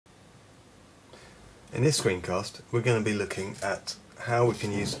In this screencast, we're going to be looking at how we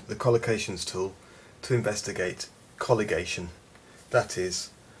can use the Collocations tool to investigate colligation. That is,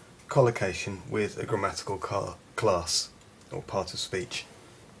 collocation with a grammatical class or part of speech.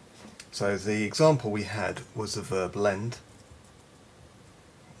 So the example we had was the verb lend,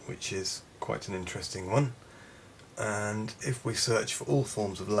 which is quite an interesting one. And if we search for all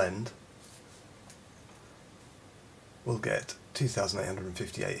forms of lend, we'll get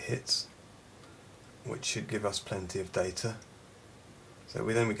 2,858 hits, which should give us plenty of data. So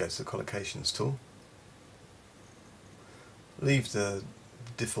we go to the Collocations tool, leave the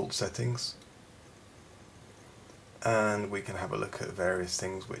default settings, and we can have a look at various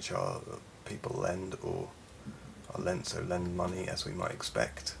things which are people lend or are lent, so lend money as we might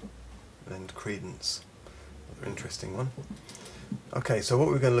expect, lend credence, another interesting one. Okay, so what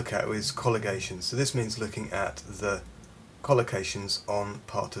we're going to look at is collocations. So this means looking at the collocations on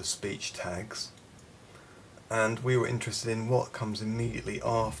part of speech tags. And we were interested in what comes immediately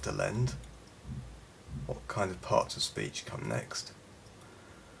after lend, what kind of parts of speech come next.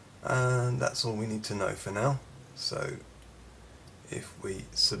 And that's all we need to know for now. So if we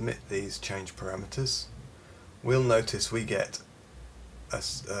submit these change parameters, we'll notice we get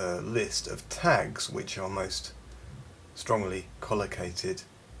a list of tags which are most strongly collocated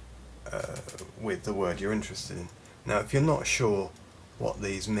with the word you're interested in. Now, if you're not sure what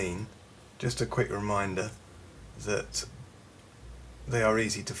these mean, just a quick reminder that they are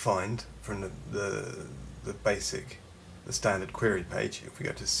easy to find from the standard query page. If we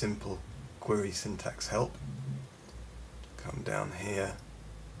go to simple query syntax help, come down here,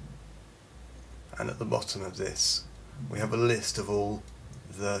 and at the bottom of this we have a list of all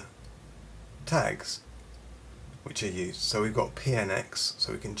the tags which are used. So we've got PNX,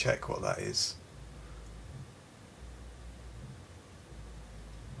 so we can check what that is.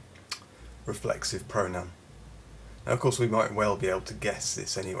 Reflexive pronoun. Now, of course, we might well be able to guess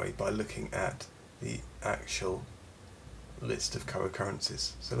this anyway by looking at the actual list of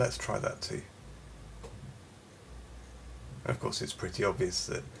co-occurrences. So let's try that too. And of course, it's pretty obvious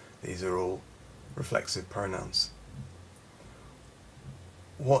that these are all reflexive pronouns.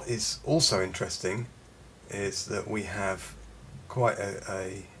 What is also interesting is that we have quite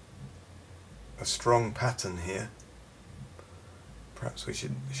a strong pattern here. Perhaps we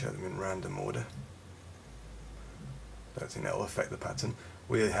should show them in random order. Don't think that will affect the pattern.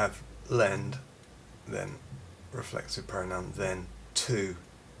 We have lend, then reflexive pronoun, then to.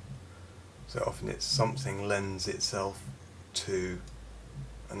 So often it's something lends itself to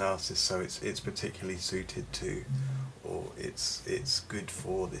analysis, so it's particularly suited to, or it's good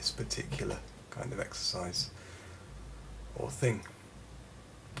for this particular kind of exercise or thing.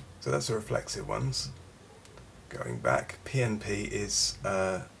 So that's the reflexive ones. Going back, PNP is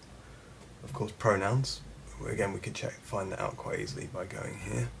of course pronouns. Again, we could find that out quite easily by going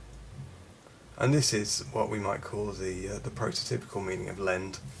here. And this is what we might call the prototypical meaning of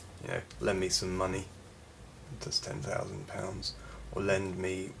lend. You know, lend me some money, that's £10,000, or lend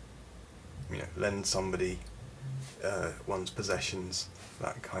me, lend somebody one's possessions,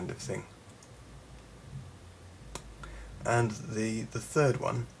 that kind of thing. And the third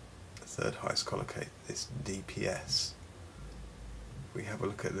one, the third highest collocate, is DPS. We have a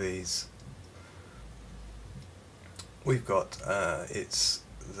look at these. We've got it's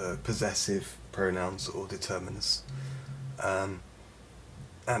the possessive pronouns or determiners, and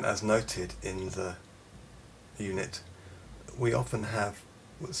as noted in the unit, we often have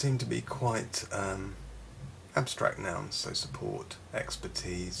what seem to be quite abstract nouns, so support,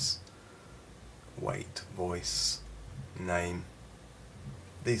 expertise, weight, voice, name.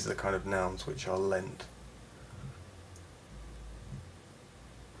 These are the kind of nouns which are lent.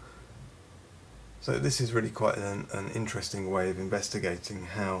 So this is really quite an interesting way of investigating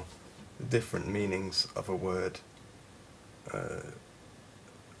how the different meanings of a word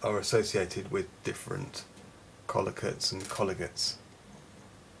are associated with different collocates and colligates.